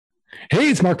Hey,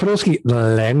 it's Mark Podolsky,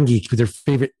 Land Geeks, with their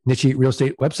favorite niche real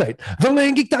estate website,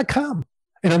 thelandgeek.com.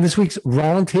 And on this week's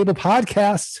Roundtable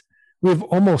podcast, we have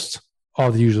almost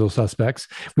all the usual suspects.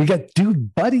 We got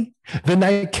Dude Buddy, the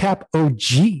Nightcap OG,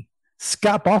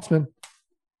 Scott Bossman.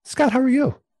 Scott, how are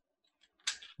you?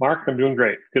 Mark, I'm doing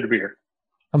great. Good to be here.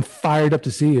 I'm fired up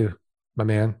to see you, my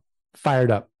man.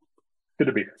 Fired up. Good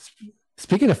to be here.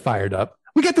 Speaking of fired up,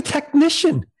 we got the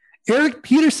technician, Erik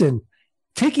Peterson,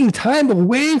 taking time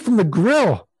away from the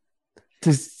grill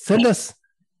to send us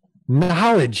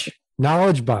knowledge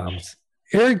bombs.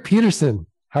 Erik Peterson,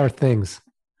 how are things?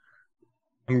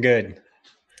 I'm good.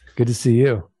 Good to see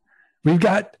you. We've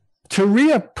got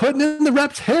Teria putting in the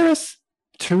reps. Harris.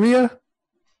 Teria,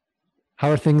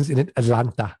 how are things in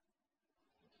Atlanta?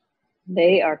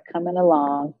 They are coming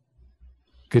along.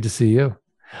 Good to see you.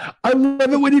 I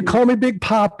love it when you call me Big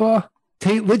Papa.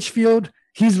 Tate Litchfield,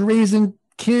 he's raising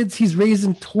kids, he's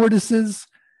raising tortoises,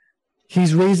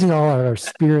 he's raising all our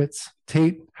spirits.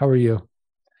 Tate, how are you?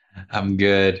 I'm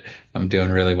good. I'm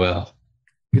doing really well.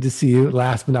 Good to see you.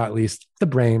 Last but not least, the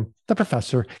brain, the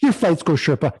professor, your flight school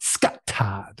Sherpa, Scott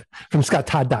Todd from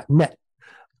scotttodd.net,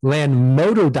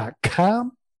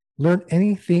 landmodo.com. Learn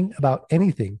anything about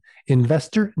anything.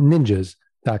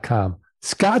 investorninjas.com.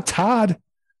 Scott Todd,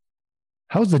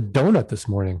 how's the donut this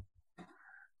morning?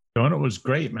 Donut was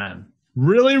great, man.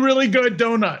 Really, really good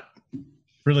donut.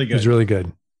 Really good. It was really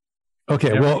good.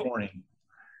 Okay, Every morning.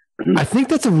 I think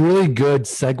that's a really good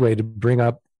segue to bring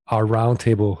up our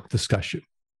roundtable discussion.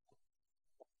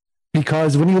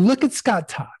 Because when you look at Scott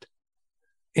Todd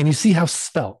and you see how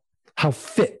svelte, how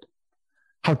fit,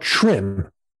 how trim,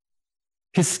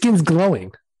 his skin's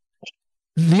glowing,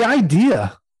 the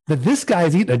idea that this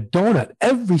guy's eating a donut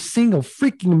every single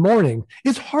freaking morning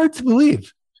is hard to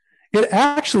believe. It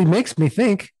actually makes me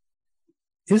think,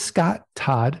 is Scott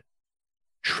Todd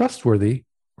trustworthy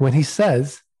when he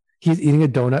says he's eating a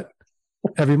donut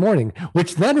every morning,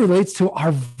 which then relates to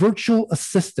our virtual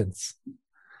assistants.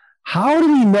 How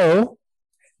do we know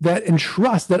that and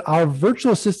trust that our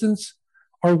virtual assistants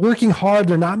are working hard,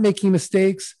 they're not making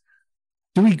mistakes?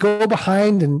 Do we go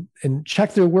behind and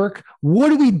check their work? What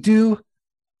do we do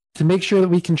to make sure that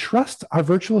we can trust our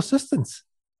virtual assistants?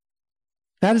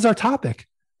 That is our topic.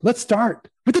 Let's start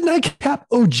with the Nightcap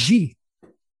OG.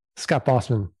 Scott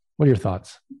Bossman, what are your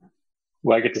thoughts?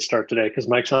 Well, I get to start today because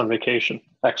Mike's on vacation.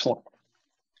 Excellent.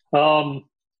 All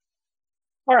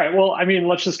right. Well, I mean,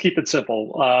 let's just keep it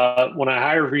simple. When I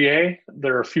hire VA,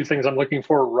 there are a few things I'm looking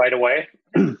for right away.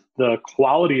 The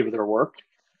quality of their work,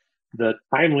 the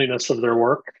timeliness of their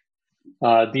work,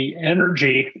 the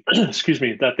energy,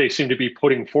 that they seem to be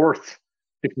putting forth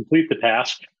to complete the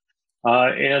task,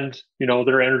 and,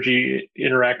 their energy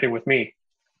interacting with me.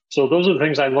 So those are the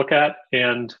things I look at.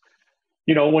 And,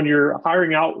 when you're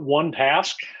hiring out one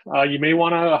task, you may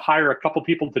want to hire a couple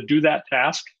people to do that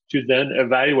task to then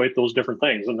evaluate those different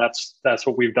things. And that's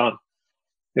what we've done.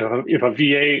 If a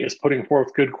VA is putting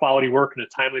forth good quality work in a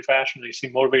timely fashion, they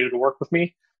seem motivated to work with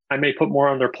me, I may put more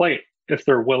on their plate if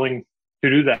they're willing to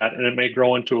do that. And it may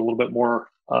grow into a little bit more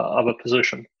of a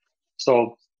position.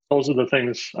 So those are the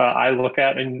things I look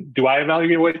at. And do I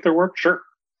evaluate their work? Sure.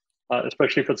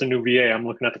 Especially if it's a new VA, I'm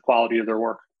looking at the quality of their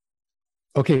work.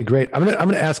 Okay, great. I'm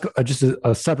gonna ask just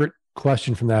a separate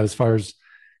question from that as far as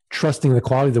trusting the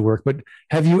quality of the work. But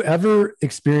have you ever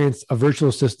experienced a virtual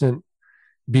assistant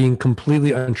being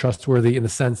completely untrustworthy in the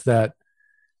sense that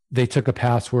they took a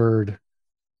password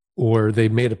or they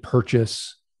made a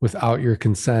purchase without your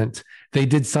consent? They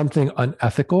did something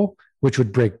unethical, which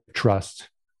would break trust.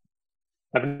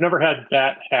 I've never had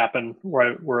that happen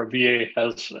where a VA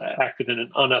has acted in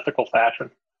an unethical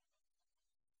fashion.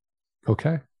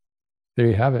 Okay. There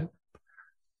you have it.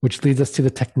 Which leads us to the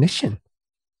technician,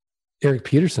 Erik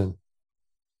Peterson.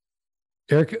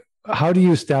 Erik, how do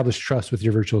you establish trust with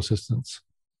your virtual assistants?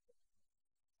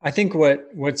 I think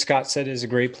what Scott said is a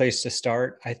great place to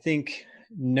start. I think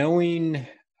knowing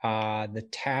the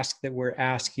task that we're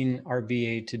asking our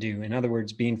VA to do, in other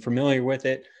words, being familiar with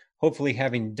it, hopefully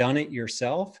having done it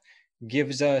yourself,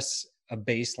 gives us a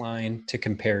baseline to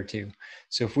compare to.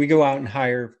 So if we go out and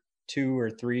hire 2 or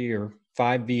 3 or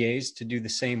 5 VAs to do the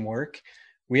same work,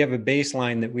 we have a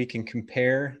baseline that we can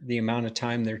compare the amount of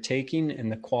time they're taking and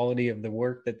the quality of the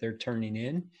work that they're turning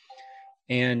in.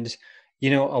 And,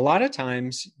 a lot of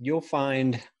times you'll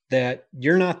find that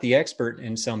you're not the expert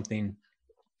in something.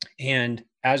 And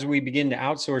as we begin to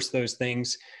outsource those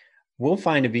things, we'll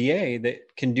find a VA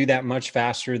that can do that much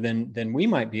faster than we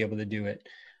might be able to do it.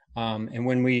 And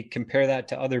when we compare that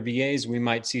to other VAs, we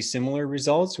might see similar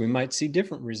results. We might see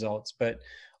different results, but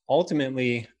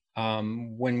ultimately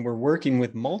when we're working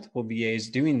with multiple VAs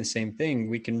doing the same thing,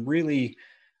 we can really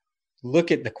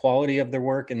look at the quality of their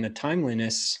work and the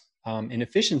timeliness and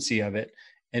efficiency of it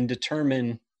and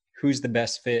determine who's the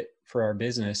best fit for our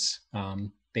business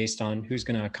based on who's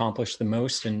going to accomplish the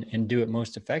most and do it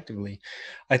most effectively.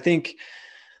 I think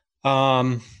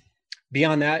beyond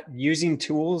that, using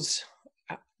tools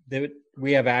that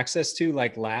we have access to,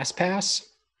 like LastPass,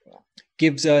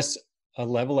 gives us a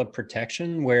level of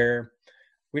protection where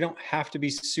we don't have to be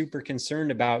super concerned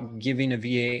about giving a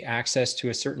VA access to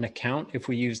a certain account if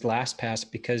we use LastPass,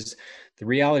 because the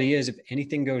reality is if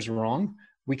anything goes wrong,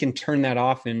 we can turn that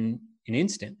off in an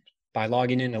instant by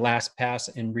logging into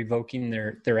LastPass and revoking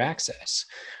their access.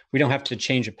 We don't have to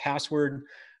change a password.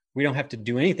 We don't have to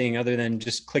do anything other than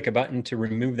just click a button to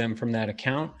remove them from that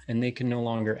account, and they can no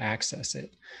longer access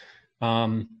it.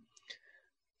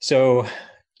 So,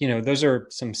 those are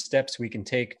some steps we can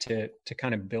take to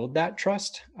kind of build that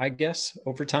trust, I guess,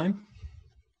 over time.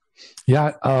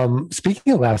 Yeah.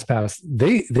 Speaking of LastPass,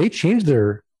 they changed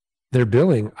their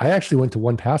billing. I actually went to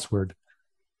 1Password,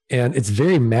 and it's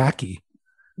very Mac-y.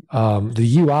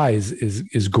 The UI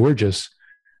is gorgeous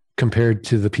compared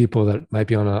to the people that might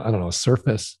be on a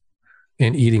Surface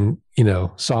and eating,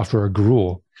 software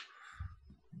gruel,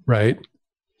 right?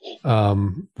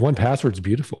 1Password's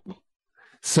beautiful.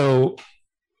 So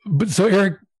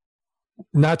Erik,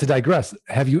 not to digress,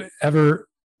 have you ever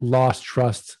lost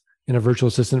trust in a virtual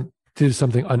assistant to do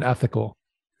something unethical?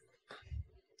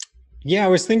 Yeah, I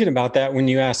was thinking about that when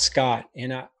you asked Scott,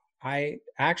 and I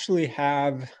actually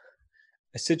have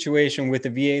a situation with a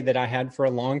VA that I had for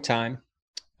a long time,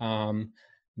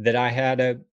 that I had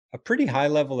a pretty high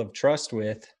level of trust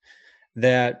with,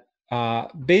 that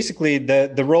basically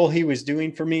the role he was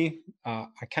doing for me, I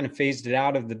kind of phased it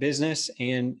out of the business,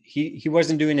 and he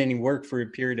wasn't doing any work for a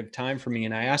period of time for me.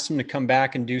 And I asked him to come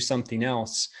back and do something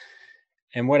else.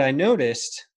 And what I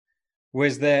noticed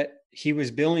was that he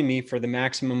was billing me for the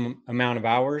maximum amount of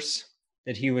hours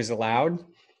that he was allowed.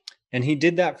 And he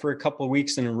did that for a couple of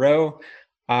weeks in a row.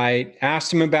 I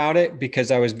asked him about it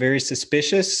because I was very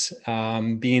suspicious,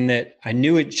 being that I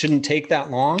knew it shouldn't take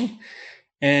that long.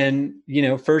 And,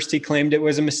 first he claimed it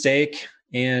was a mistake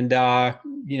and,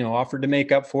 offered to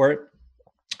make up for it.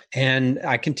 And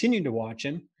I continued to watch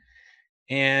him.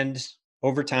 And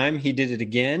over time, he did it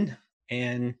again.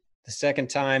 And the second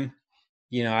time,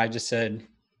 I just said,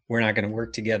 we're not going to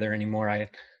work together anymore. I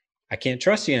can't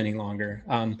trust you any longer.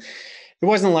 It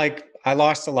wasn't like I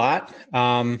lost a lot.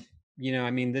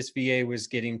 This VA was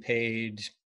getting paid,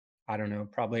 I don't know,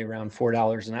 probably around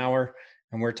 $4 an hour.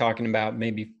 And we're talking about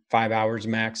maybe 5 hours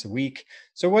max a week.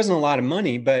 So it wasn't a lot of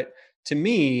money. But to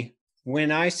me,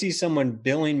 when I see someone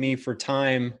billing me for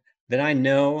time that I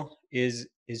know is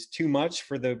too much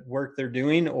for the work they're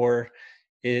doing, or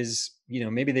is,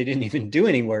 maybe they didn't even do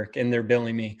any work and they're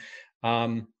billing me,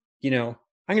 I'm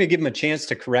going to give them a chance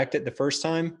to correct it the first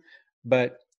time.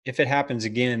 But if it happens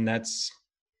again, that's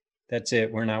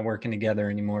it. We're not working together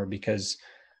anymore, because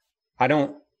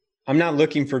I'm not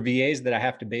looking for VAs that I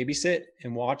have to babysit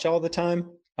and watch all the time.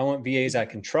 I want VAs I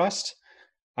can trust.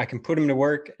 I can put them to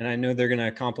work, and I know they're going to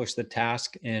accomplish the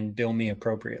task and bill me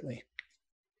appropriately.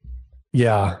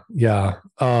 Yeah.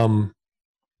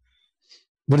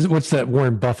 What's that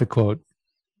Warren Buffett quote?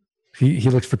 He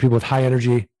looks for people with high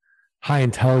energy, high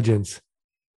intelligence,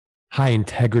 high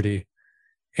integrity.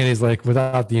 And he's like,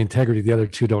 without the integrity, the other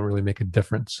two don't really make a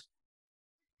difference.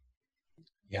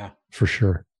 Yeah, for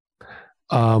sure.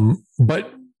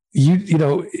 But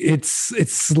it's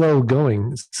slow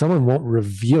going. Someone won't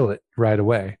reveal it right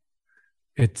away.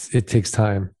 It takes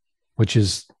time, which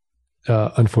is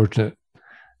unfortunate.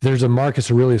 There's a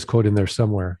Marcus Aurelius quote in there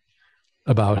somewhere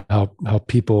about how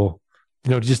people,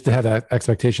 just to have that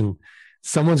expectation,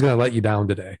 someone's going to let you down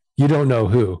today. You don't know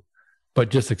who, but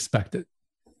just expect it,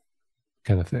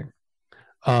 kind of thing.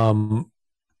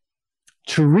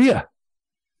 Teria,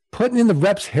 putting in the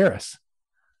reps, Harris.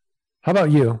 How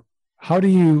about you? How do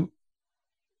you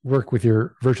work with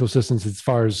your virtual assistants as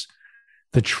far as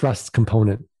the trust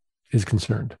component is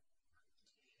concerned?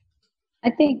 I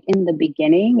think in the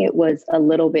beginning, it was a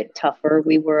little bit tougher.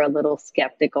 We were a little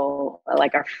skeptical,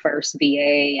 like our first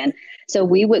VA. And so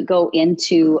we would go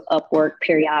into Upwork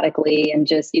periodically and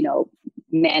just,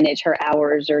 manage her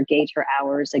hours or gauge her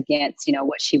hours against,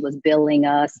 what she was billing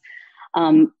us.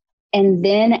 And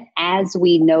then as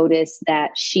we noticed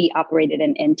that she operated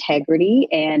in integrity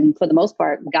and for the most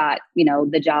part got,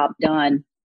 the job done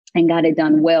and got it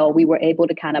done well, we were able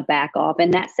to kind of back off.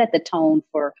 And that set the tone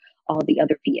for all the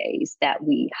other VAs that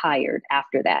we hired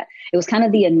after that. It was kind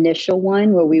of the initial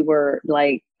one where we were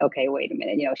like, okay, wait a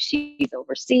minute, she's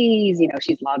overseas,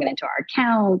 she's logging into our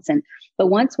accounts. But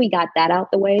once we got that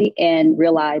out the way and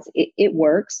realized it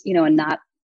works, and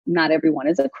not everyone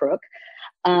is a crook,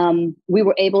 we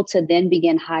were able to then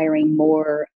begin hiring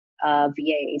more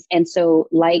VAs. And so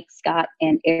like Scott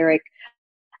and Erik,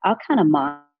 I'll kind of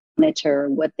monitor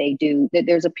what they do.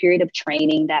 There's a period of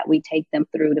training that we take them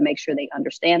through to make sure they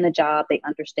understand the job, they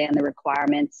understand the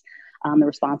requirements, the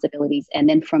responsibilities. And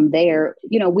then from there,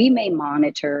 we may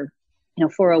monitor,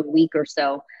 for a week or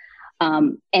so.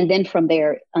 And then from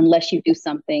there, unless you do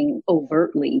something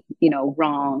overtly,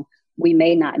 wrong, we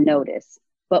may not notice.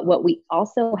 But what we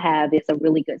also have is a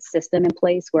really good system in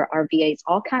place where our VAs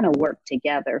all kind of work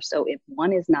together. So if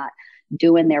one is not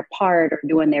doing their part or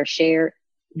doing their share,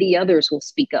 the others will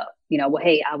speak up, well,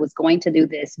 hey, I was going to do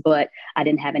this, but I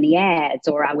didn't have any ads,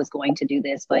 or I was going to do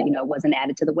this, but, it wasn't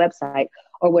added to the website,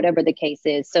 or whatever the case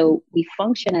is. So we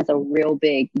function as a real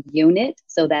big unit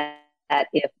so that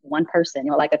if one person,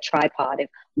 like a tripod, if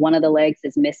one of the legs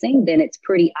is missing, then it's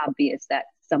pretty obvious that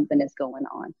something is going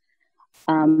on.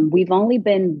 We've only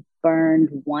been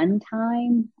burned one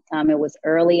time. It was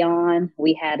early on.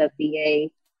 We had a VA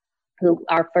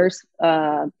our first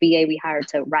VA we hired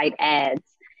to write ads.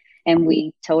 And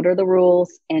we told her the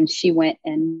rules, and she went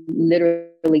and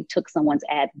literally took someone's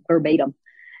ad verbatim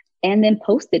and then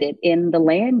posted it in the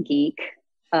Land Geek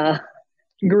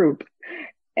group.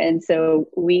 And so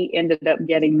we ended up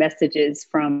getting messages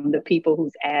from the people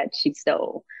whose ad she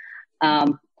stole.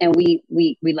 And we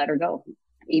let her go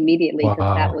immediately, because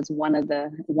that was one of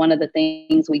the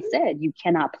things we said. You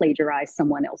cannot plagiarize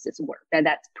someone else's work.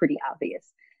 That's pretty obvious.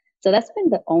 So that's been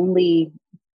the only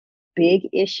big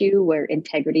issue where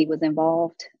integrity was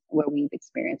involved, where we've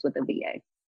experienced with the VA.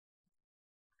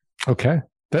 Okay.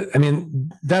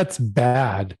 That's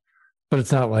bad, but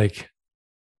it's not like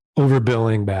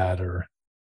overbilling bad or,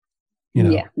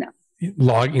 Correct.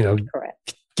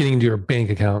 Getting into your bank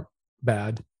account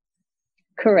bad.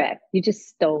 Correct. You just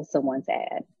stole someone's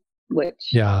ad,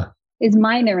 which is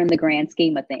minor in the grand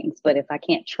scheme of things. But if I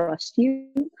can't trust you,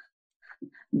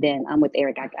 then I'm with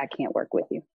Erik. I can't work with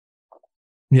you.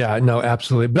 Yeah, no,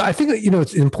 absolutely. But I think,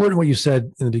 it's important what you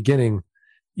said in the beginning.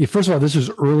 First of all, this was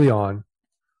early on,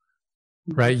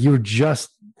 right? You were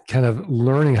just kind of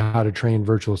learning how to train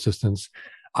virtual assistants.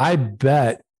 I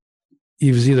bet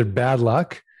it was either bad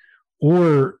luck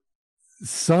or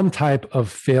some type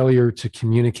of failure to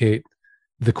communicate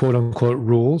the quote unquote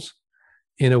rules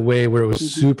in a way where it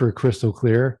was super crystal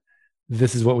clear.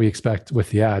 This is what we expect with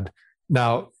the ad.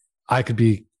 Now, I could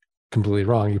be completely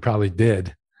wrong. You probably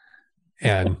did.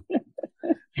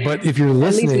 But if you're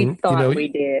listening, at least we thought we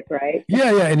did, right?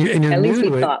 Yeah, and you're at new least we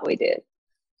to it. Thought we did.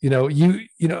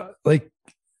 Like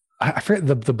I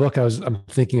forget the book I'm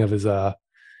thinking of is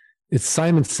it's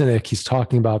Simon Sinek. He's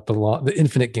talking about the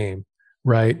infinite game,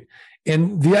 right?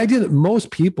 And the idea that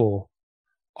most people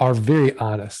are very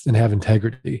honest and have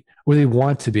integrity, or they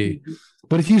want to be.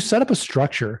 But if you set up a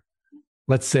structure,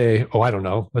 let's say, I don't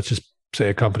know, let's just say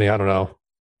a company, I don't know,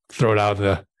 throw it out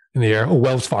in the air,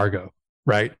 Wells Fargo,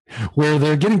 right? Where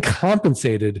they're getting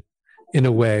compensated in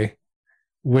a way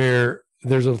where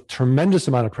there's a tremendous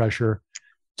amount of pressure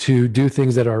to do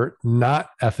things that are not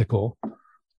ethical,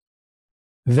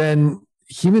 then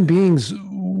human beings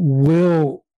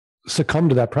will succumb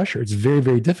to that pressure. It's very,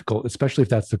 very difficult, especially if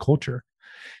that's the culture.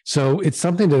 So it's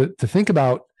something to think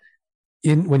about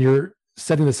when you're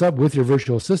setting this up with your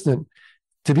virtual assistant,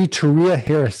 to be Teria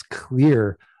Harris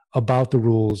clear about the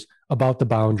rules, about the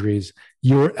boundaries,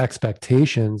 your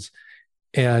expectations,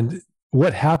 and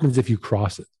what happens if you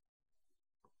cross it.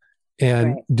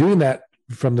 And doing that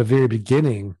from the very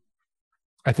beginning,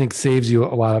 I think saves you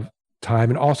a lot of time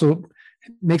and also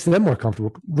makes them more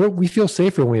comfortable. We feel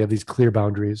safer when we have these clear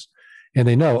boundaries, and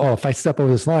they know, if I step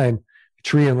over this line,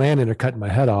 Teria and Landon are cutting my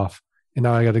head off, and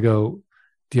now I got to go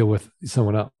deal with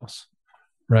someone else,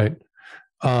 right?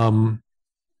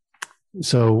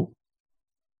 So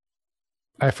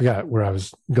I forgot where I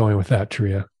was going with that,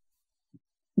 Teria.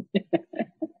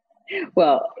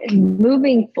 Well,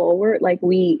 moving forward, like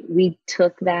we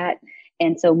took that,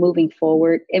 and so moving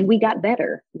forward, and we got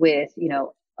better with,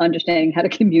 understanding how to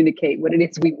communicate what it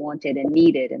is we wanted and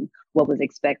needed and what was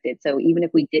expected. So even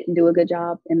if we didn't do a good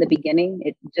job in the beginning,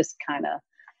 it just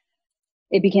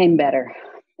it became better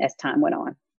as time went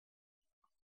on.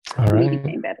 All right. We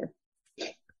became better.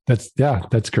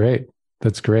 That's great.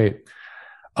 That's great.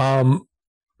 I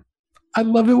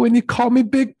love it when you call me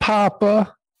Big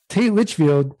Papa. Tate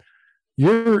Litchfield,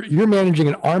 you're managing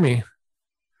an army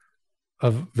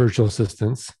of virtual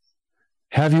assistants.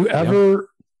 Have you ever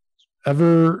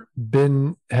ever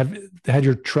been, had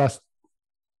your trust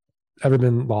ever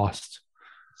been lost?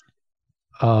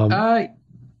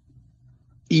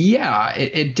 Yeah,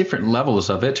 at different levels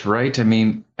of it, right? I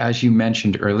mean, as you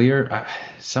mentioned earlier,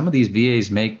 some of these VAs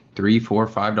make $3, $4,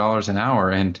 $5 an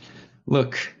hour, and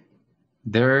look,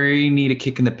 they need a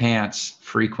kick in the pants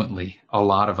frequently, a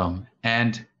lot of them,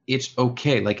 and it's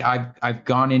okay. Like I've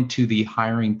gone into the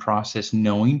hiring process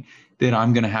knowing that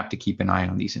I'm going to have to keep an eye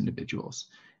on these individuals,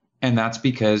 and that's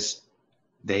because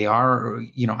they are,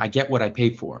 I get what I pay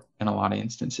for in a lot of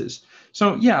instances.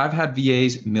 So yeah, I've had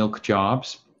VAs milk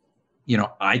jobs.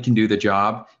 I can do the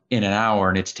job in an hour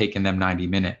and it's taken them 90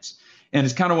 minutes. And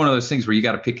it's kind of one of those things where you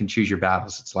got to pick and choose your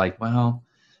battles. It's like, well,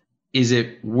 is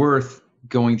it worth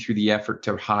going through the effort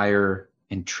to hire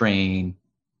and train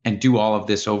and do all of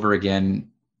this over again,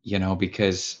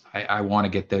 because I want to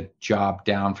get the job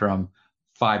down from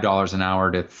 $5 an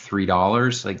hour to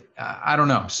 $3. Like, I don't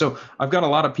know. So I've got a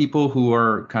lot of people who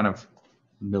are kind of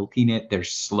milking it. They're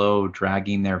slow,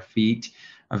 dragging their feet.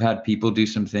 I've had people do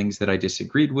some things that I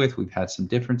disagreed with. We've had some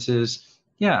differences.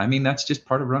 Yeah, I mean, that's just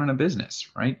part of running a business,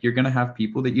 right? You're going to have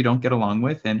people that you don't get along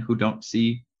with and who don't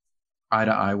see eye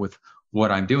to eye with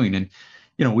what I'm doing. And,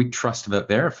 we trust but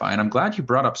verify. And I'm glad you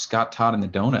brought up Scott Todd and the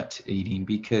donut eating,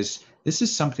 because this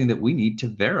is something that we need to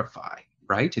verify,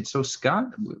 right? And so,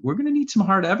 Scott, we're going to need some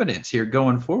hard evidence here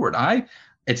going forward.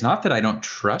 It's not that I don't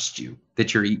trust you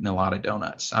that you're eating a lot of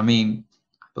donuts. I mean,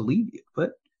 I believe you,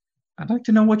 but I'd like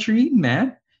to know what you're eating,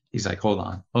 man. He's like, hold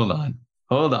on,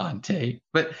 Tate.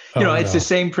 But, it's the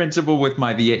same principle with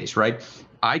my VAs, right?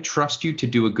 I trust you to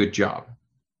do a good job,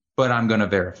 but I'm going to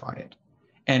verify it.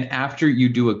 And after you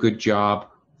do a good job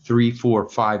 3, 4,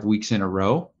 5 weeks in a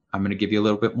row, I'm going to give you a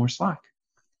little bit more slack.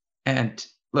 And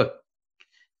look,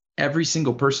 every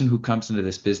single person who comes into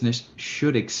this business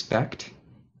should expect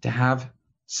to have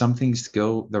some things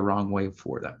go the wrong way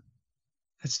for them.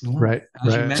 That's normal. Right.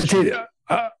 As right. you mentioned.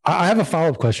 I have a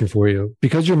follow-up question for you,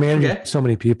 because you're managing so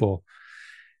many people.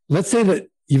 Let's say that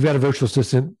you've got a virtual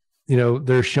assistant,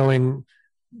 they're showing,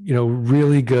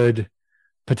 really good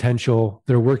potential.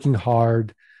 They're working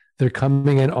hard. They're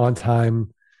coming in on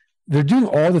time. They're doing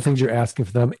all the things you're asking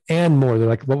for them and more. They're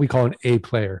like what we call an A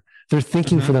player. They're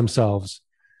thinking for themselves.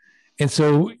 And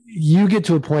so you get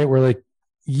to a point where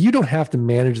you don't have to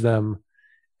manage them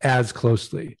as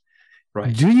closely.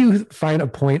 Right. Do you find a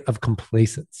point of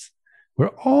complacence where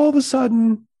all of a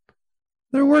sudden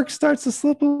their work starts to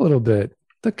slip a little bit?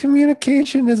 The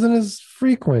communication isn't as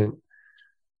frequent.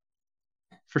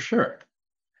 For sure.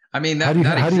 I mean, how do you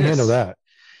handle that?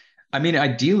 I mean,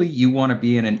 ideally, you want to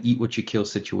be in an eat what you kill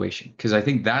situation, because I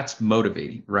think that's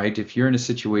motivating, right? If you're in a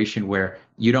situation where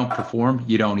you don't perform,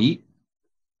 you don't eat,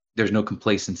 there's no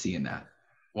complacency in that.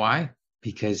 Why?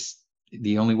 Because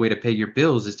the only way to pay your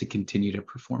bills is to continue to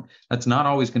perform. That's not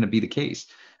always going to be the case.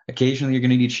 Occasionally, you're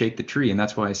going to need to shake the tree. And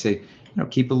that's why I say,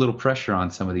 keep a little pressure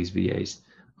on some of these VAs.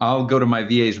 I'll go to my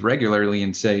VAs regularly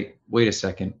and say, wait a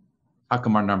second, how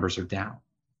come our numbers are down?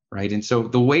 Right. And so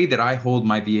the way that I hold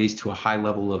my VAs to a high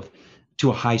level to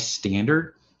a high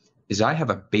standard is I have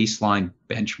a baseline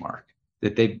benchmark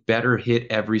that they better hit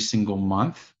every single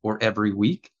month or every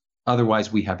week.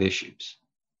 Otherwise, we have issues.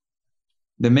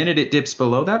 The minute it dips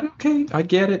below that, okay, I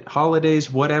get it. Holidays,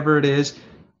 whatever it is.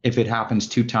 If it happens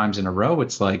 2 times in a row,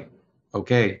 it's like,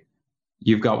 okay,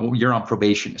 you're on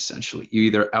probation, essentially. You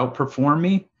either outperform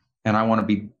me and I want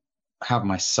to have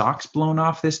my socks blown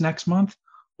off this next month,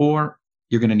 or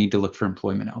you're going to need to look for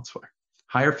employment elsewhere.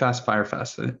 Hire fast, fire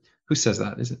fast. Who says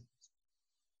that? Is it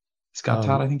Scott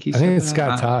Todd? I think it's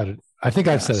Scott Todd. I think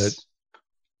I've said it.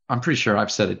 I'm pretty sure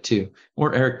I've said it too.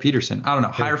 Or Erik Peterson. I don't know.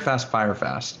 Hire fast, fire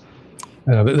fast.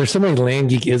 I know, but there's so many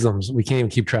Land Geek isms. We can't even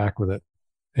keep track with it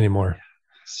anymore.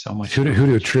 So much. Who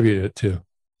to attribute it to.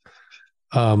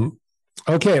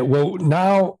 Okay. Well,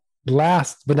 now,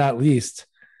 last but not least,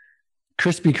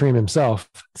 Krispy Kreme himself,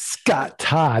 Scott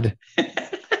Todd.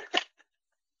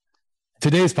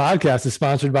 Today's podcast is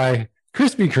sponsored by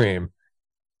Krispy Kreme.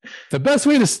 The best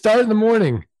way to start in the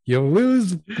morning. You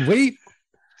lose weight.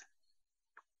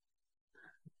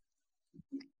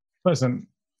 Listen,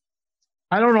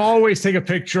 I don't always take a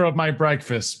picture of my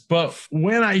breakfast, but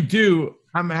when I do,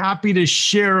 I'm happy to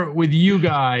share it with you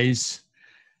guys.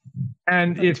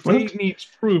 And if Tate needs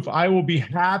proof, I will be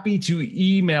happy to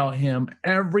email him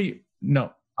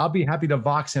I'll be happy to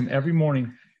Vox him every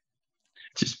morning.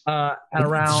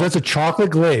 Around. So that's a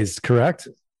chocolate glaze, correct?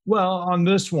 Well, on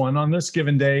this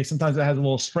given day, sometimes it has a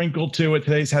little sprinkle to it.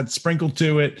 Today's had sprinkle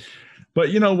to it.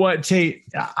 But you know what, Tate?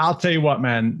 I'll tell you what,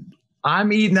 man.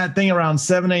 I'm eating that thing around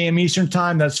 7 a.m. Eastern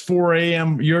time. That's 4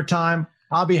 a.m. your time.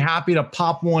 I'll be happy to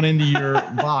pop one into your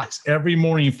box every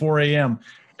morning, 4 a.m.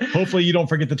 Hopefully you don't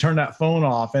forget to turn that phone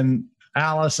off. And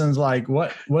Allison's like,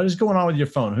 what is going on with your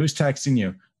phone? Who's texting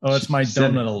you? Oh, it's my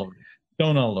donut alert.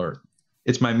 Donut alert.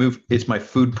 It's my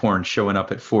food porn showing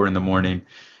up at 4 a.m.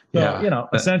 So, Yeah.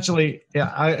 Essentially,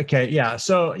 yeah. Okay. Yeah.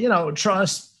 So,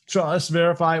 trust,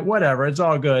 verify, whatever. It's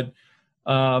all good.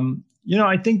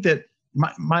 I think that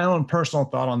my own personal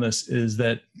thought on this is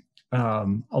that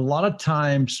a lot of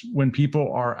times when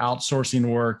people are outsourcing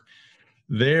work,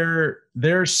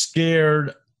 they're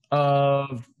scared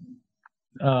of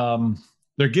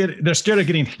they're scared of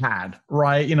getting had,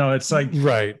 right? It's like,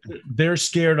 right. They're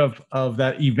scared of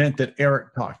that event that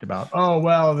Erik talked about. Oh,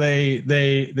 well,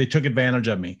 they took advantage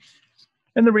of me.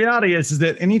 And the reality is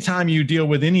that anytime you deal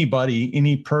with anybody,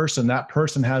 any person, that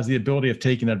person has the ability of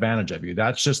taking advantage of you.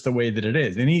 That's just the way that it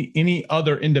is. Any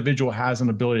other individual has an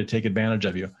ability to take advantage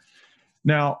of you.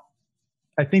 Now,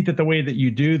 I think that the way that you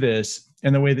do this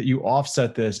and the way that you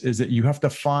offset this is that you have to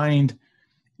find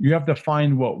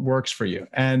what works for you.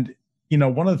 And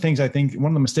one of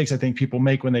the mistakes I think people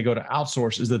make when they go to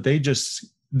outsource is that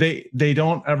they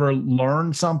don't ever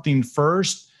learn something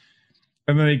first,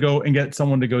 and then they go and get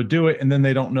someone to go do it, and then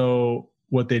they don't know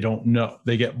what they don't know.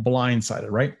 They get blindsided,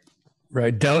 right?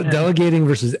 Right. Delegating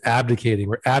versus abdicating,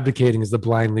 where abdicating is the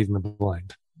blind leading the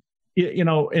blind.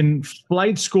 In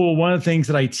flight school, one of the things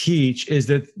that I teach is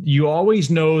that you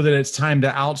always know that it's time to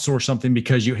outsource something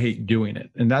because you hate doing it.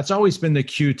 And that's always been the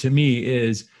cue to me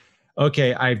is,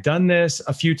 okay, I've done this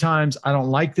a few times. I don't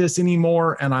like this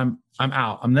anymore. And I'm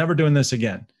out. I'm never doing this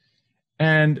again.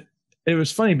 And it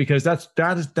was funny because that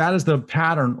is the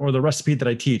pattern or the recipe that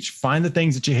I teach. Find the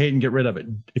things that you hate and get rid of it.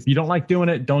 If you don't like doing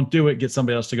it, don't do it. Get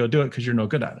somebody else to go do it because you're no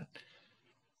good at it.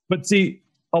 But see,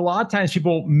 a lot of times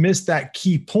people miss that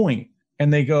key point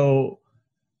and they go,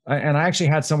 and I actually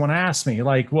had someone ask me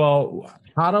like, well,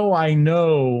 how do I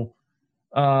know,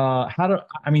 don't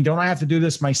I have to do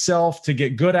this myself to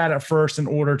get good at it first in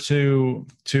order to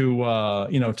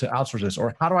outsource this?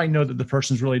 Or how do I know that the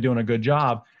person's really doing a good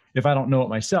job if I don't know it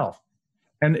myself?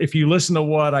 And if you listen to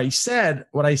what I said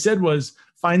was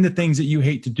find the things that you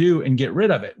hate to do and get rid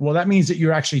of it. Well, that means that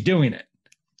you're actually doing it.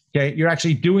 Okay. You're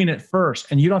actually doing it first,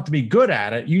 and you don't have to be good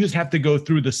at it. You just have to go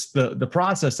through the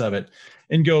process of it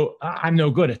and go, I'm no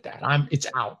good at that. It's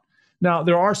out. Now,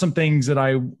 there are some things that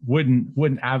I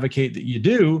wouldn't advocate that you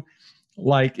do.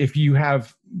 Like if you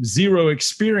have zero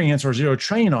experience or zero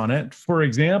train on it, for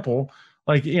example,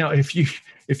 like, if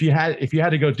you had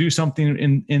to go do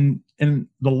something in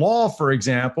the law, for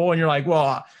example, and you're like,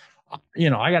 well,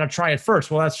 I got to try it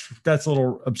first. Well, that's a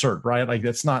little absurd, right? Like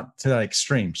that's not to that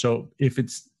extreme. So if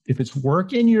it's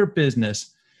work in your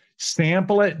business,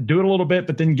 sample it, do it a little bit,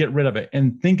 but then get rid of it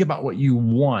and think about what you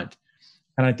want.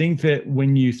 And I think that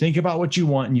when you think about what you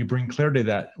want and you bring clarity to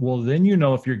that, well, then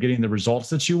if you're getting the results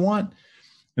that you want.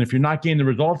 And if you're not getting the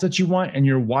results that you want and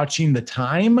you're watching the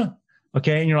time,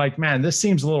 okay, and you're like, man, this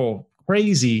seems a little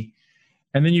crazy.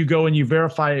 And then you go and you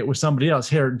verify it with somebody else.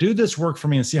 Here, do this work for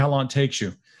me and see how long it takes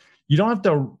you. You don't have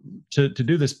to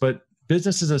do this, but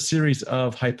business is a series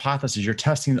of hypotheses. You're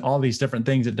testing all these different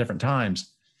things at different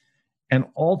times. And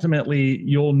ultimately,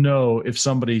 you'll know if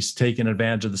somebody's taking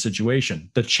advantage of the situation.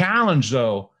 The challenge,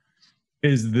 though,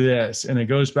 is this, and it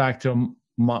goes back to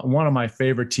one of my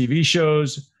favorite TV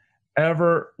shows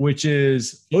ever, which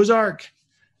is Ozark.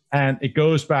 And it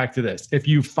goes back to this. If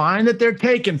you find that they're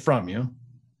taken from you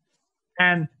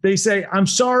and they say, I'm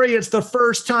sorry, it's the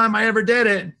first time I ever did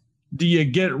it, do you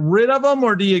get rid of them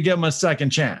or do you give them a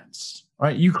second chance? All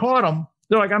right, you caught them.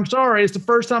 They're like, I'm sorry, it's the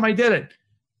first time I did it.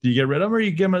 Do you get rid of them or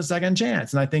you give them a second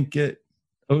chance? And I think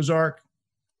Ozark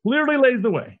clearly lays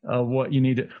the way of what you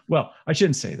need to. Well, I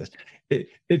shouldn't say this.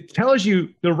 It tells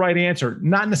you the right answer,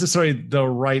 not necessarily the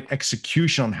right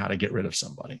execution on how to get rid of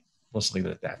somebody. Let's leave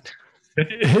it at that.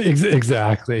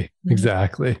 Exactly.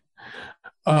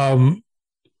 Well,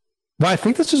 I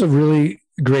think this is a really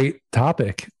great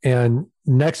topic. And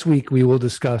next week we will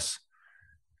discuss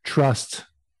trust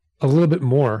a little bit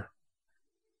more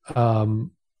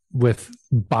with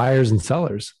buyers and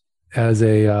sellers as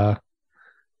we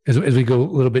go a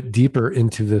little bit deeper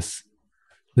into this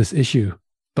issue.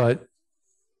 But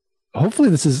hopefully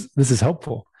this is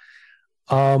helpful.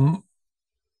 But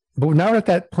now we're at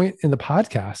that point in the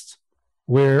podcast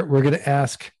where we're going to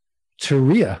ask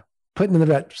Teria, putting in the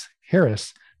reps,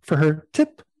 Harris, for her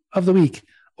tip of the week,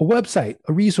 a website,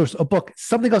 a resource, a book,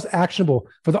 something else actionable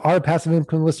for our passive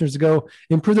income listeners to go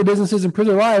improve their businesses, improve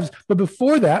their lives. But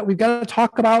before that, we've got to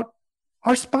talk about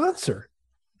our sponsor.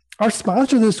 Our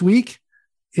sponsor this week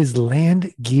is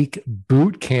Land Geek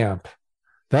Bootcamp.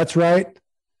 That's right.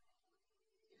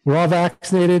 We're all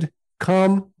vaccinated.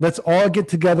 Come, let's all get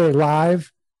together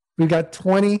live. We've got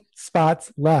 20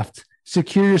 spots left.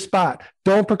 Secure your spot.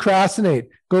 Don't procrastinate.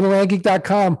 Go to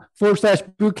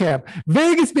landgeek.com/bootcamp.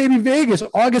 Vegas, baby, Vegas,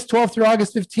 August 12th through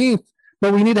August 15th.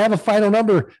 But we need to have a final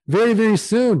number very, very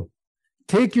soon.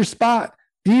 Take your spot.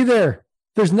 Be there.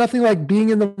 There's nothing like being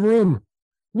in the room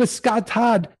with Scott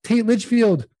Todd, Tate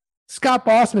Litchfield, Scott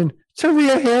Bossman,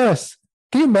 Teria Harris.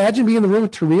 Can you imagine being in the room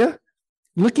with Teria?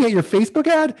 Looking at your Facebook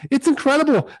ad? It's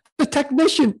incredible. The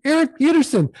technician, Erik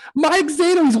Peterson, Mike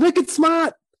Zato, he's wicked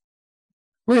smart.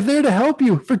 We're there to help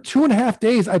you for 2.5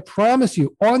 days. I promise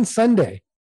you, on Sunday,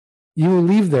 you will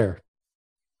leave there.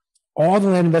 All the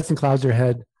land investing clouds in your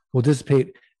head will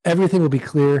dissipate. Everything will be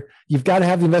clear. You've got to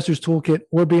have the investor's toolkit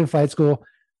or be in flight school.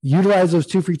 Utilize those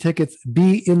 2 free tickets.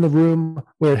 Be in the room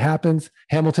where it happens.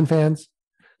 Hamilton fans,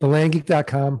 the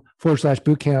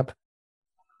landgeek.com/bootcamp.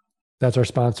 That's our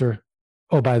sponsor.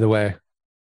 Oh, by the way,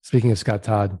 speaking of Scott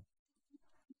Todd,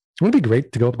 wouldn't it be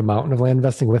great to go up the mountain of land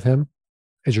investing with him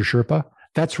as your Sherpa?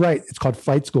 That's right. It's called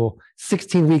Flight School.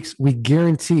 16 weeks. We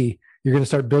guarantee you're going to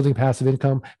start building passive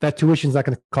income. That tuition is not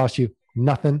going to cost you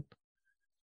nothing.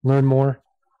 Learn more.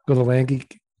 Go to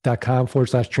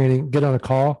landgeek.com/training. Get on a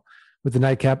call with the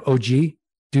Nightcap OG,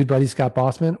 Dude Buddy Scott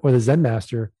Bossman, or the Zen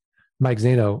Master, Mike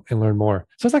Zato, and learn more.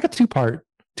 So it's like a two-part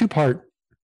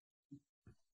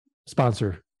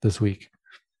sponsor this week.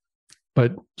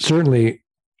 But certainly,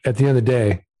 at the end of the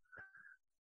day,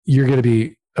 you're going to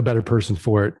be a better person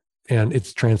for it, and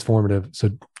it's transformative. So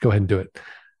go ahead and do it.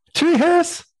 Teria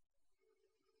Harris,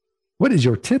 what is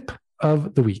your tip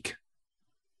of the week?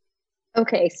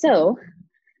 Okay, so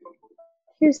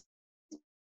here's.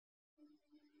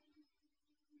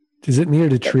 Is it me or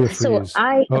did Teria freeze? So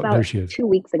I, about 2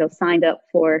 weeks ago, signed up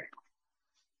for.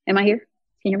 Am I here?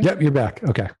 Can you hear me? Yep, you're back.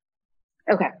 Okay.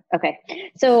 Okay.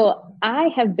 So I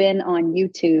have been on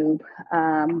YouTube,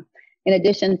 in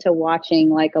addition to watching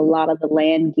like a lot of the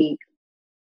Land Geek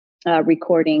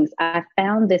recordings. I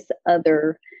found this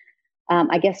other,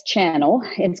 channel.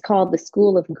 It's called the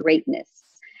School of Greatness.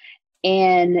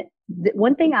 And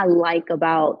one thing I like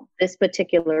about this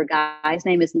particular guy's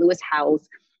name is Lewis Howes.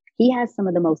 He has some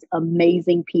of the most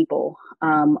amazing people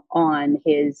on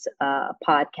his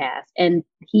podcast, and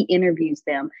he interviews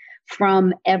them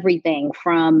from everything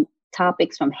from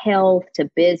topics from health to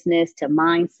business to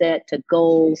mindset to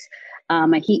goals.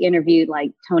 He interviewed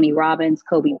like Tony Robbins,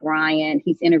 Kobe Bryant.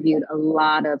 He's interviewed a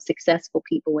lot of successful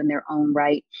people in their own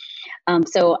right.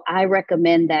 So I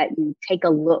recommend that you take a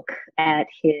look at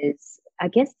his, I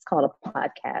guess it's called a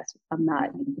podcast. I'm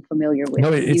not familiar with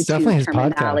No, it's YouTube definitely his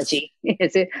terminology. podcast.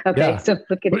 Is it? Okay, yeah. So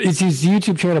look at it. It's his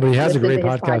YouTube channel, but he has a great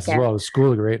Listen to his podcast as well, the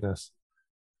School of Greatness.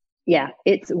 Yeah,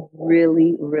 it's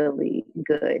really, really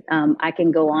good. I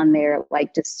can go on there,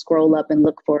 like just scroll up and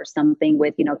look for something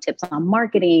with, tips on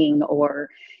marketing, or,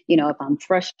 if I'm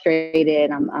frustrated,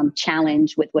 I'm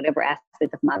challenged with whatever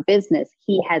aspect of my business.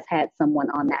 He has had someone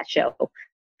on that show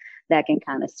that can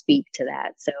kind of speak to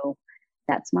that. So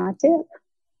that's my tip.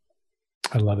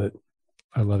 I love it.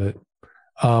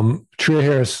 Teria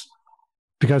Harris,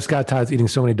 because Scott Todd's eating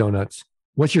so many donuts,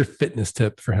 what's your fitness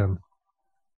tip for him?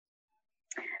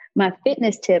 My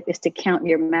fitness tip is to count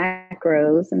your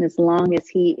macros. And as long as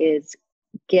he is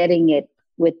getting it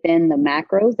within the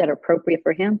macros that are appropriate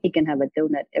for him, he can have a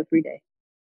donut every day.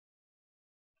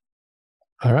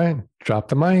 All right. Drop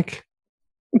the mic.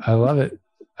 I love it.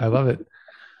 All right.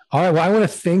 Well, I want to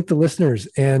thank the listeners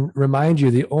and remind you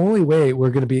the only way we're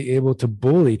going to be able to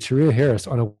bully Teria Harris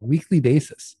on a weekly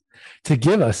basis to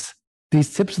give us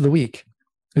these tips of the week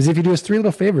is if you do us 3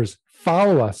 little favors.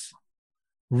 Follow us.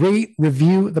 Rate,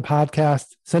 review the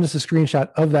podcast, send us a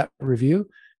screenshot of that review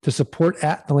to support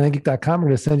at thelandgeek.com. We're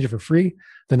going to send you for free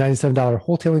the $97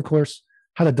 wholesaling course,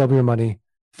 How to Double Your Money,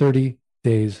 30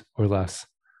 days or less.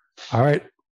 All right.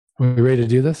 Are we ready to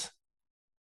do this?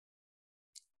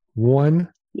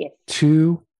 1, yes.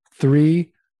 2,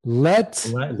 3. Let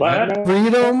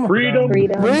freedom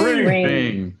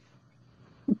ring.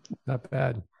 Not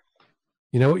bad.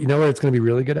 You know where it's going to be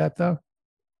really good at, though?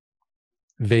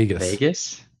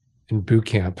 Vegas in boot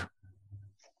camp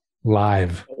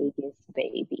live. Vegas,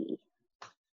 baby.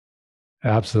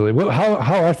 Absolutely. Well,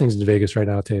 how are things in Vegas right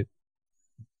now, Tate?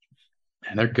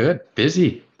 And they're good,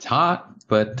 busy. It's hot,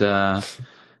 but I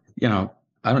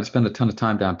don't spend a ton of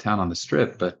time downtown on the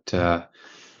Strip, but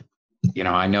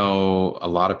I know a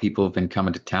lot of people have been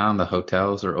coming to town. The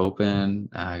hotels are open.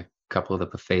 A couple of the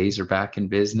buffets are back in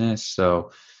business.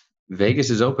 So Vegas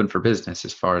is open for business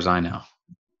as far as I know.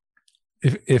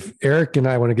 If Erik and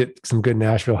I want to get some good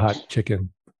Nashville hot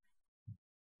chicken,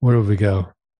 where would we go?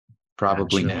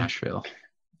 Probably Nashville.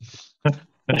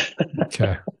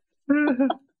 Okay.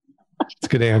 It's a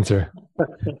good answer.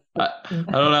 I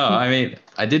don't know. I mean,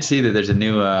 I did see that there's a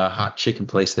new hot chicken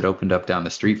place that opened up down the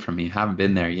street from me. Haven't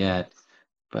been there yet,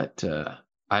 but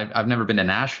I've never been to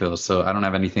Nashville, so I don't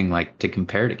have anything like to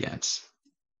compare it against.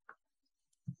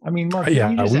 I mean, Mark, you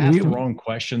just asked the wrong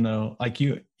question though. Like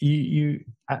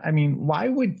I mean, why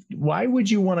would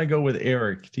you want to go with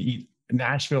Erik to eat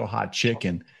Nashville hot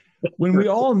chicken when we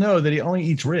all know that he only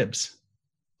eats ribs?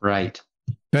 Right.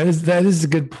 That is a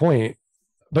good point.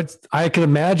 But I can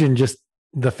imagine just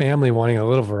the family wanting a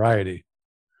little variety.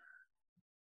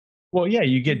 Well, yeah,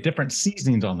 you get different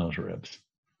seasonings on those ribs.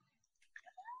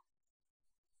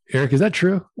 Erik, is that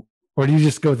true? Or do you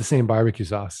just go with the same barbecue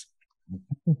sauce?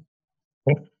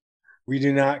 We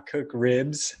do not cook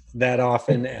ribs that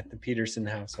often at the Peterson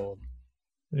household.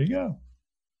 There you go.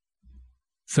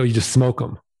 So you just smoke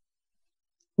them.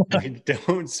 I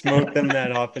don't smoke them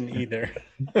that often either.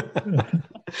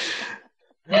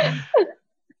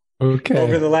 Okay.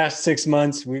 Over the last 6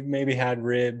 months, we've maybe had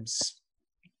ribs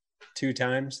 2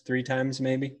 times, 3 times,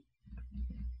 maybe.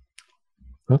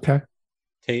 Okay.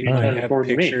 Tate might have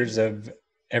pictures of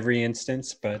every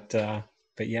instance, but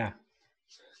yeah.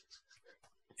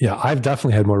 Yeah, I've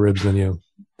definitely had more ribs than you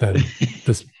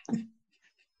this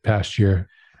past year.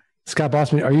 Scott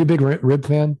Bossman, are you a big rib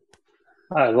fan?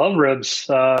 I love ribs.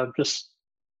 Just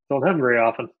don't have them very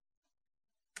often.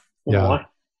 Yeah. Why?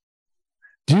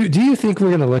 Do you think we're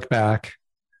going to look back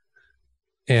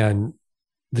and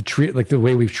the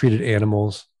way we've treated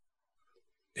animals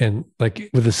and like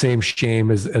with the same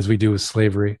shame as we do with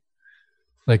slavery?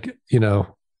 Like,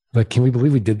 can we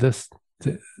believe we did this?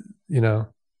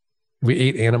 We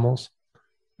ate animals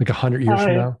like 100 years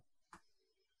from now?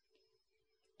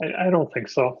 I don't think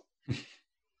so.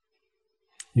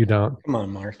 You don't? Come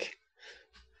on, Mark.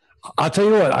 I'll tell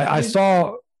you what, I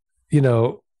saw,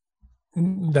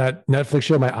 that Netflix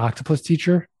show, My Octopus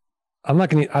Teacher. I'm not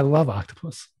going to eat, I love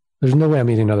octopus. There's no way I'm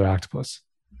eating another octopus.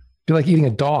 It'd be like eating a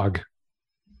dog.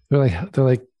 They're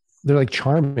like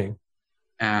charming.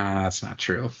 That's not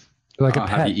true. They're like I'll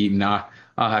have you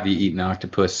eat an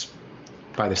octopus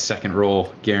by the second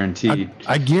roll, guaranteed.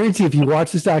 I guarantee if you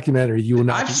watch this documentary, you will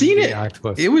not. I've seen it.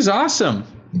 Octopus. It was awesome.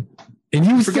 And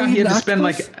you forgot he had to spend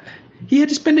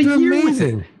a they're year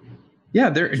amazing. with it. Yeah,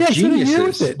 they're geniuses. geniuses. A year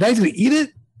with it. Now he's gonna eat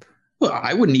it. Well,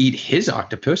 I wouldn't eat his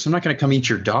octopus. I'm not going to come eat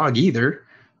your dog either.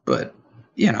 But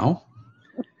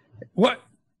what?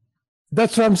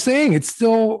 That's what I'm saying. It's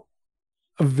still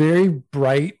a very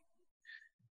bright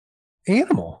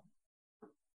animal.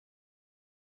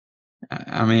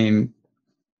 I mean,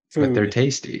 but they're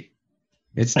tasty.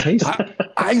 It's tasty.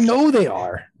 I know they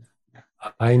are.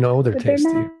 I know they're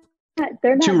tasty.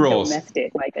 They're not 2 rolls.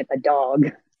 domestic like a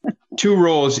dog. 2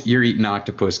 rolls, you're eating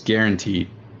octopus, guaranteed.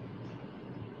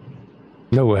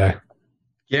 No way.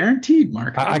 Guaranteed,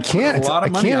 Mark. I can't. A lot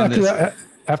of money on this.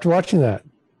 After watching that,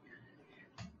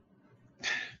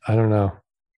 I don't know.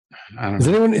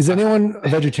 Is anyone a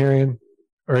vegetarian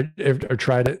or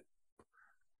tried it?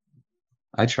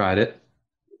 I tried it.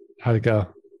 How'd it go?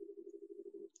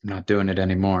 I'm not doing it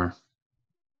anymore.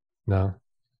 No.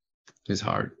 It's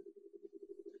hard.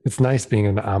 It's nice being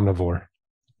an omnivore.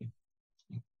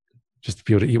 Just to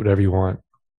be able to eat whatever you want.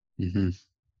 Mm-hmm.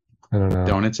 I don't know.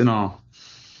 Donuts and all.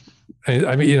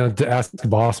 I mean, to ask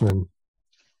Bossman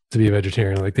to be a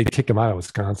vegetarian, like they kick him out of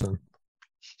Wisconsin.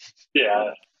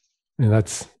 Yeah. And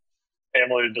that's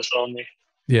family to disown me.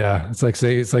 Yeah. It's like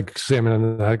saying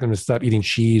I'm not going to stop eating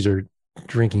cheese or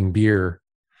drinking beer.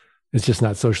 It's just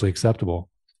not socially acceptable.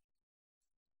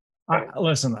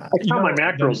 Listen, I count my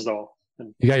macros though.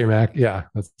 You got your Mac? Yeah,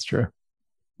 that's true.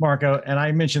 Marco, and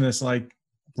I mentioned this like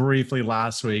briefly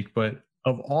last week, but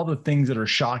of all the things that are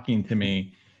shocking to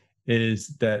me is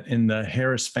that in the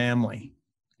Harris family,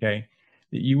 okay,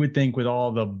 that you would think with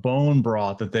all the bone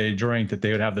broth that they drink that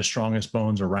they would have the strongest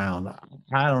bones around.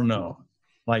 I don't know.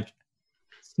 Like,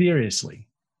 seriously.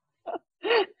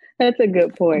 That's a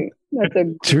good point. That's a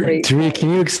great Teria, point. can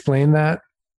you explain that?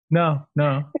 No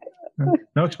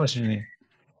explanation.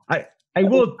 I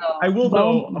will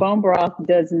Bone broth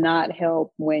does not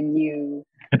help when you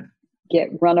get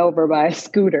run over by a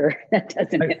scooter. That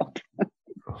doesn't help.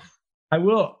 I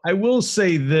will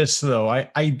say this though.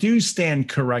 I do stand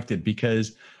corrected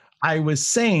because I was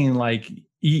saying like,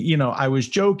 I was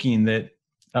joking that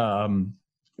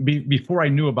before I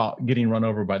knew about getting run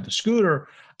over by the scooter,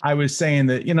 I was saying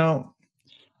that,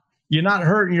 you're not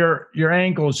hurting your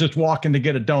ankles just walking to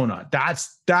get a donut.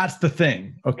 That's the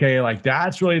thing. Okay. Like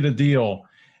that's really the deal.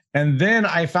 And then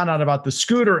I found out about the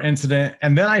scooter incident.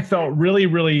 And then I felt really,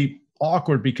 really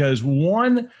awkward because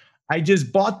one, I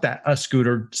just bought a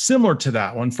scooter similar to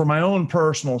that one for my own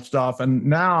personal stuff. And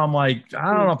now I'm like,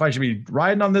 I don't know if I should be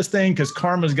riding on this thing because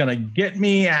karma's going to get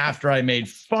me after I made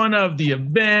fun of the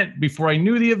event before I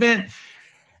knew the event.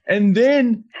 And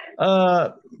then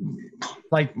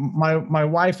like my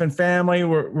wife and family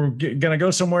were going to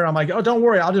go somewhere. I'm like, oh, don't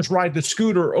worry. I'll just ride the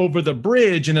scooter over the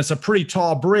bridge. And it's a pretty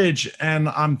tall bridge. And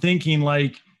I'm thinking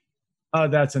like, oh,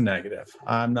 that's a negative.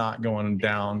 I'm not going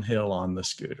downhill on the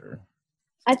scooter.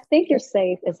 I think you're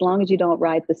safe as long as you don't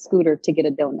ride the scooter to get a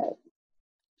donut.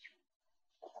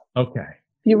 Okay.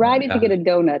 If you ride it to get a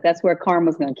donut, that's where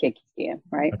karma's going to kick you in,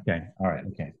 right? Okay. All right.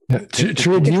 Okay. Yeah.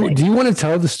 Teria, do you want to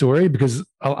tell the story? Because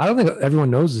I don't think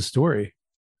everyone knows the story.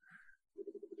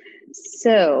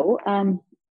 So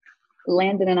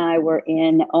Landon and I were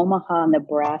in Omaha,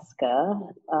 Nebraska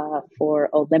for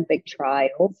Olympic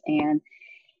trials, and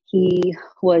he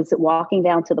was walking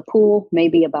down to the pool,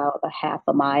 maybe about a half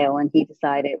a mile, and he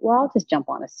decided, well, I'll just jump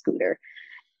on a scooter.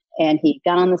 And he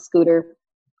got on the scooter,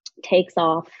 takes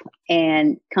off,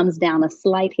 and comes down a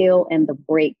slight hill, and the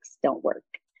brakes don't work.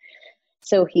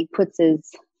 So he puts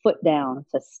his foot down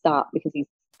to stop because he's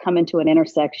coming to an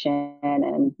intersection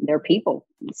and there are people.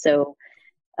 So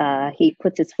he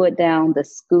puts his foot down, the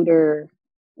scooter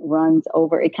runs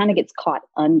over, it kind of gets caught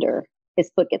under. His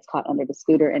foot gets caught under the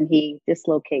scooter and he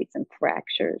dislocates and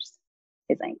fractures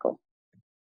his ankle.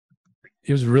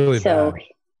 It was really bad. So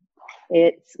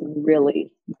it's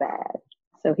really bad.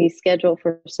 So he's scheduled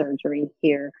for surgery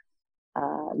here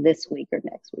this week or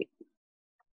next week.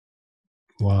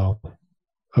 Wow.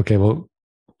 Okay. Well,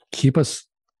 keep us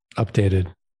updated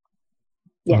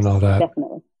Yes, on all that.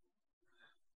 Definitely.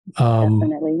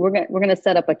 Definitely. We're gonna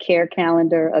set up a care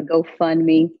calendar, a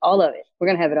GoFundMe, all of it. We're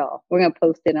gonna have it all. We're gonna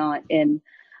post it in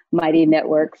Mighty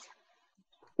Networks.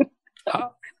 Look,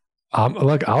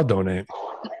 I'll donate.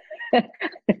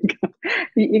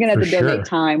 You're gonna have to donate sure.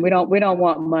 time. We don't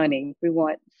want money. We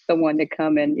want someone to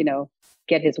come and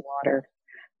get his water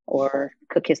or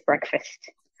cook his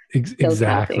breakfast.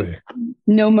 Exactly.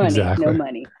 No money. Exactly. No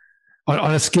money.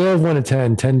 On a scale of 1 to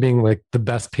 10, 10 being like the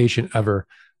best patient ever,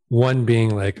 1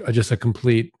 being like just a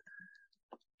complete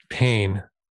pain.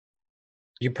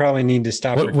 You probably need to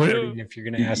stop recording if you're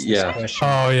going to ask this question.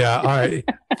 Oh yeah. All right.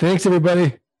 Thanks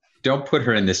everybody. Don't put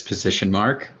her in this position,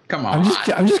 Mark. Come on.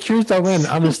 I'm just curious about when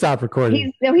I'm gonna stop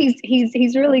recording.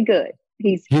 He's really good.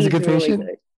 He's a good really patient.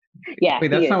 Good. Yeah.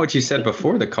 Wait, that's not what you said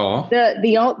before the call.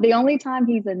 The only time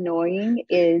he's annoying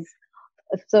is,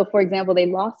 so for example, they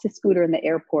lost his scooter in the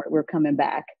airport. We're coming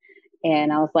back,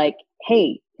 and I was like,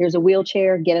 "Hey, here's a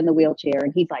wheelchair. Get in the wheelchair."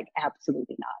 And he's like,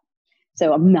 "Absolutely not."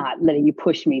 So I'm not letting you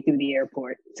push me through the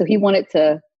airport. So he wanted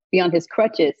to be on his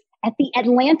crutches at the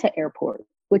Atlanta airport,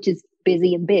 which is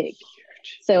busy and big.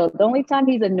 So the only time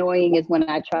he's annoying is when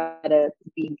I try to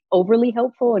be overly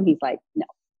helpful, and he's like, "No,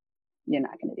 you're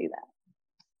not going to do that."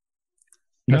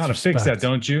 You know how to fix that,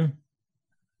 don't you?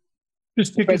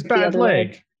 Just kick his bad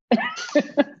leg.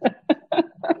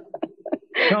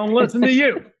 Don't listen to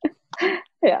you.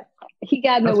 Yeah, he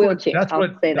got in a wheelchair. That's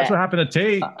what happened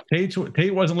to Tate.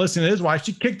 Tate wasn't listening to his wife.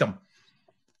 She kicked him.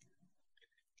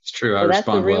 It's true. I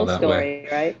respond well that way.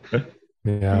 Right?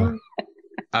 Yeah.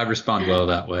 I respond well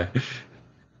that way.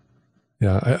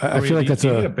 Yeah, I feel like that's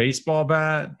a baseball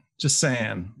bat. Just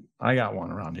saying, I got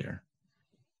one around here.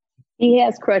 He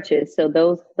has crutches, so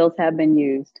those have been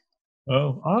used.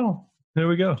 Oh, there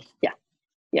we go. Yeah,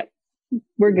 yep,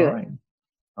 we're good.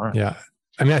 All right. Yeah,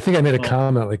 I mean, I think I made a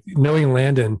comment like, knowing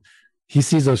Landon, he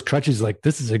sees those crutches like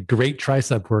this is a great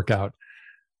tricep workout.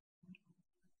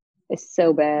 It's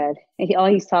so bad. And all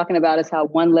he's talking about is how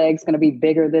one leg's going to be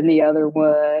bigger than the other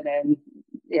one, and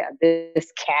yeah,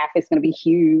 this calf is going to be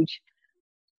huge.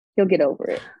 He'll get over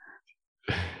it.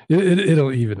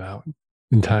 It'll even out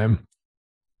in time.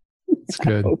 It's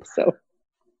good. I hope so.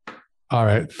 All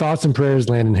right. Thoughts and prayers,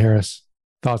 Landon Harris.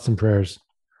 Thoughts and prayers.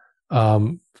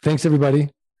 Thanks,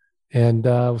 everybody. And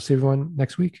we'll see everyone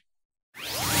next week.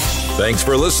 Thanks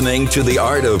for listening to the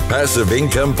Art of Passive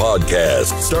Income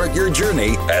podcast. Start your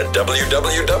journey at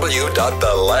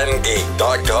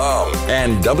www.thelandgeek.com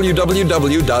and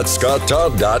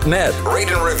www.scotttodd.net. Rate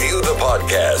and review the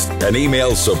podcast and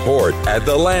email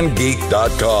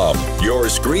support@thelandgeek.com. Your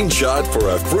screenshot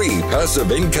for a free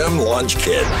passive income launch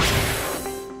kit.